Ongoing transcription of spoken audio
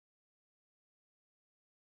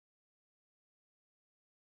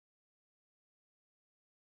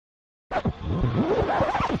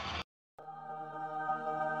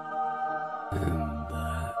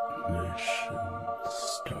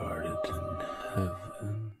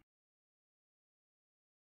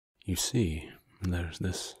You see, there's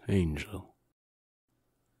this angel.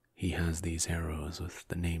 He has these arrows with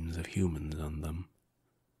the names of humans on them.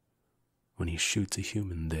 When he shoots a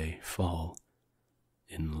human, they fall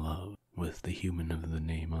in love with the human of the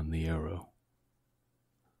name on the arrow.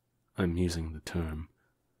 I'm using the term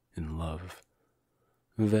in love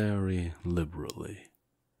very liberally,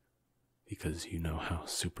 because you know how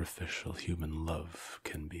superficial human love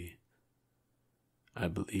can be. I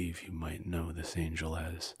believe you might know this angel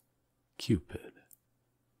as Cupid.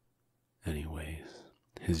 Anyways,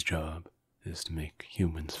 his job is to make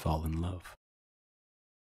humans fall in love.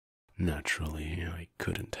 Naturally, I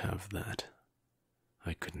couldn't have that.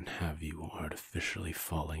 I couldn't have you artificially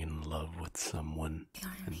falling in love with someone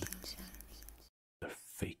and the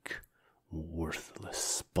fake, worthless,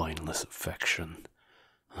 spineless affection.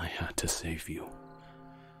 I had to save you.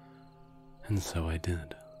 And so I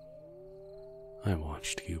did. I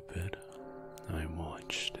watched Cupid. I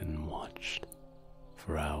watched and watched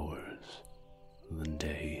for hours, then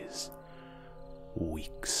days,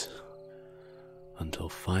 weeks, until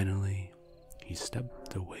finally he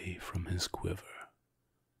stepped away from his quiver.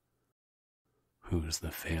 Who's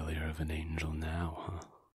the failure of an angel now, huh?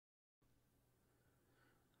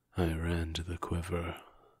 I ran to the quiver.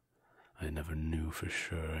 I never knew for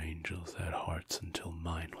sure angels had hearts until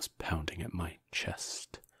mine was pounding at my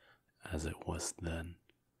chest, as it was then.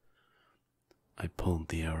 I pulled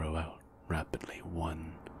the arrow out rapidly,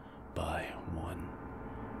 one by one.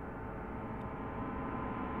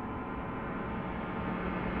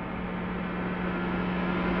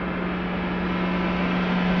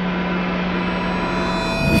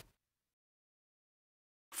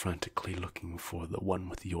 Frantically looking for the one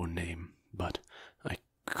with your name, but I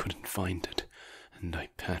couldn't find it, and I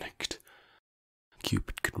panicked.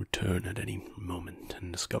 Cupid could return at any moment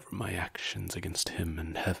and discover my actions against him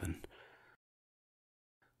and heaven.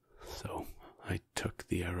 So I took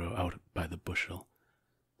the arrow out by the bushel,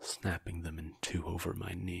 snapping them in two over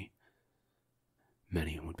my knee.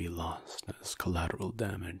 Many would be lost as collateral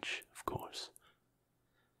damage, of course,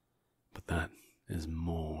 but that is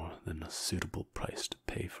more than a suitable price to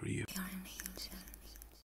pay for you.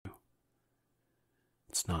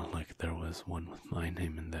 It's not like there was one with my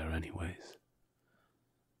name in there anyways.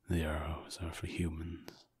 The arrows are for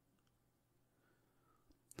humans.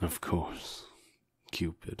 Of course,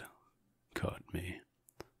 Cupid caught me,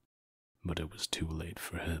 but it was too late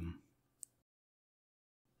for him.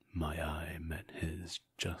 My eye met his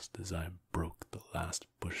just as I broke the last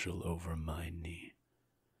bushel over my knee.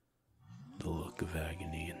 The look of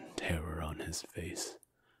agony and terror on his face,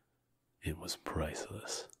 it was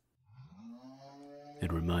priceless.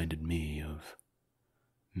 It reminded me of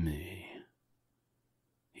me.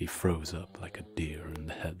 He froze up like a deer in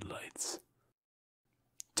the headlights.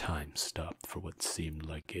 Time stopped for what seemed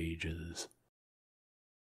like ages.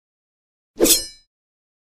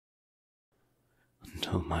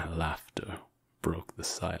 Until my laughter broke the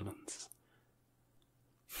silence.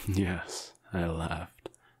 Yes, I laughed.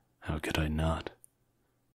 How could I not?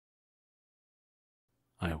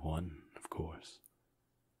 I won, of course.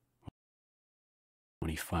 When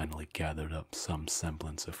he finally gathered up some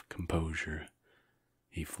semblance of composure,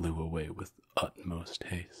 he flew away with utmost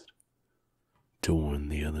haste, to warn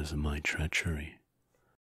the others of my treachery.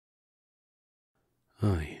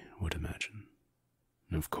 I would imagine.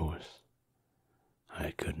 Of course, I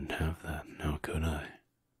couldn't have that, now could I?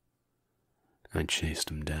 I chased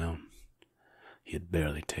him down. He had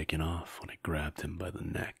barely taken off when I grabbed him by the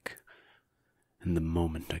neck. In the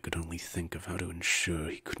moment I could only think of how to ensure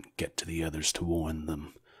he couldn't get to the others to warn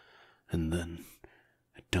them. And then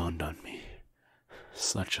it dawned on me.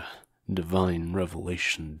 Such a divine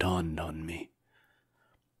revelation dawned on me.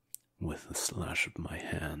 With a slash of my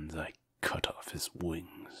hands, I cut off his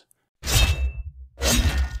wings.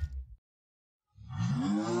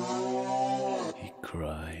 He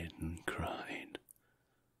cried and cried.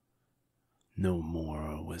 No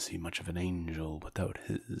more was he much of an angel without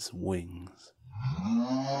his wings.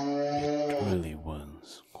 It really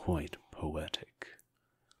was quite poetic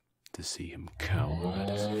to see him cower at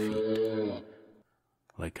his feet,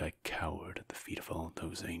 like I cowered at the feet of all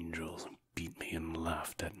those angels who beat me and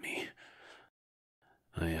laughed at me.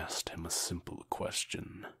 I asked him a simple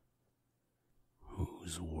question.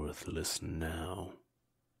 Who's worthless now?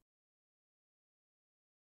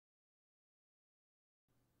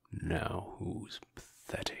 Now who's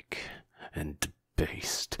pathetic and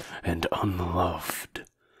debased and unloved?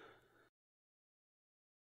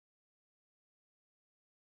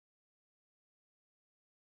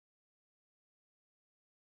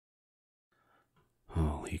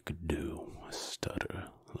 All he could do was stutter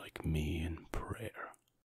like me in prayer.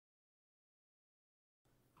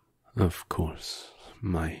 Of course,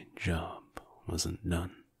 my job wasn't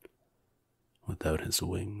done. Without his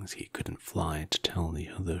wings, he couldn't fly to tell the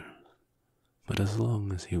others. But as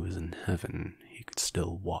long as he was in heaven, he could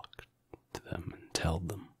still walk to them and tell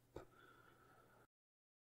them.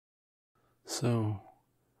 So,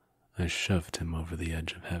 I shoved him over the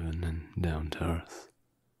edge of heaven and down to earth.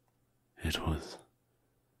 It was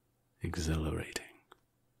exhilarating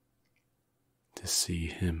to see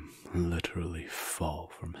him literally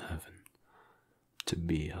fall from heaven, to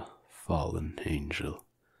be a fallen angel.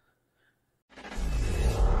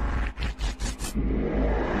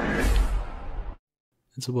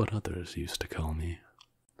 It's what others used to call me,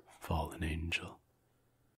 fallen angel.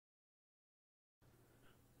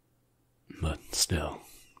 But still,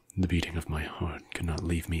 the beating of my heart could not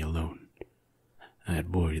leave me alone. I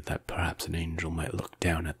had worried that perhaps an angel might look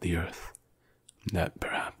down at the earth, that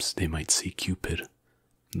perhaps they might see Cupid,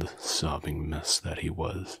 the sobbing mess that he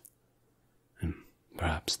was, and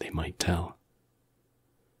perhaps they might tell.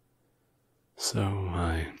 So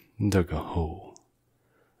I dug a hole,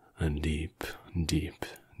 a deep, deep,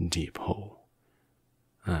 deep hole,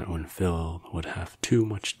 that when filled would have too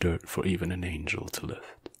much dirt for even an angel to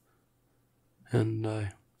lift. And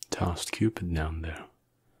I tossed Cupid down there,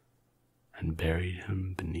 and buried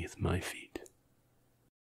him beneath my feet.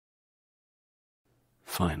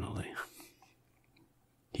 Finally,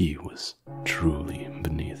 he was truly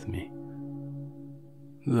beneath me.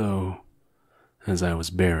 Though, as I was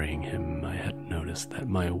burying him, I had noticed that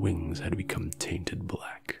my wings had become tainted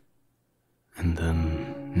black. And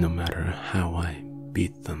then, no matter how I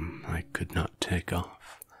beat them, I could not take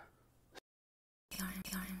off.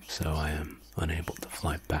 So I am unable to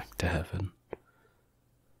fly back to heaven.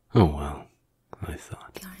 Oh well, I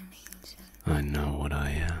thought. I know what I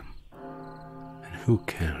am. And who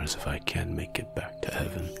cares if I can't make it back to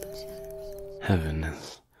heaven? Heaven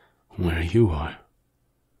is where you are.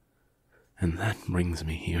 And that brings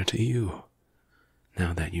me here to you.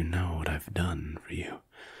 Now that you know what I've done for you,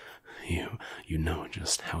 you know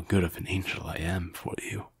just how good of an angel I am for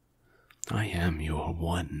you. I am your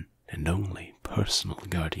one and only personal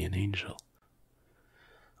guardian angel.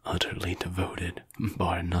 Utterly devoted,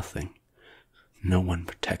 bar nothing. No one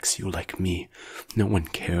protects you like me. No one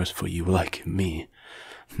cares for you like me.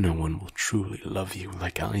 No one will truly love you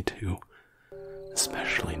like I do.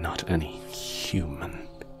 Especially not any human.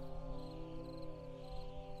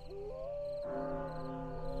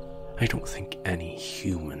 I don't think any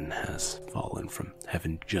human has fallen from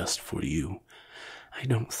heaven just for you. I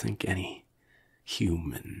don't think any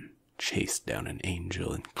human chased down an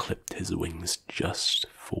angel and clipped his wings just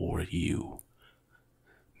for you.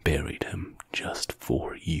 Buried him just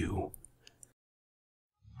for you.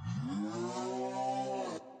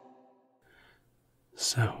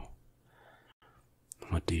 So,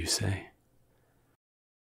 what do you say?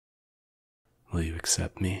 Will you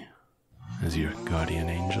accept me as your guardian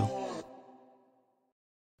angel?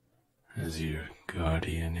 As your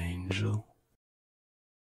guardian angel?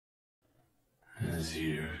 As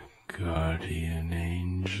your guardian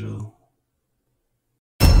angel?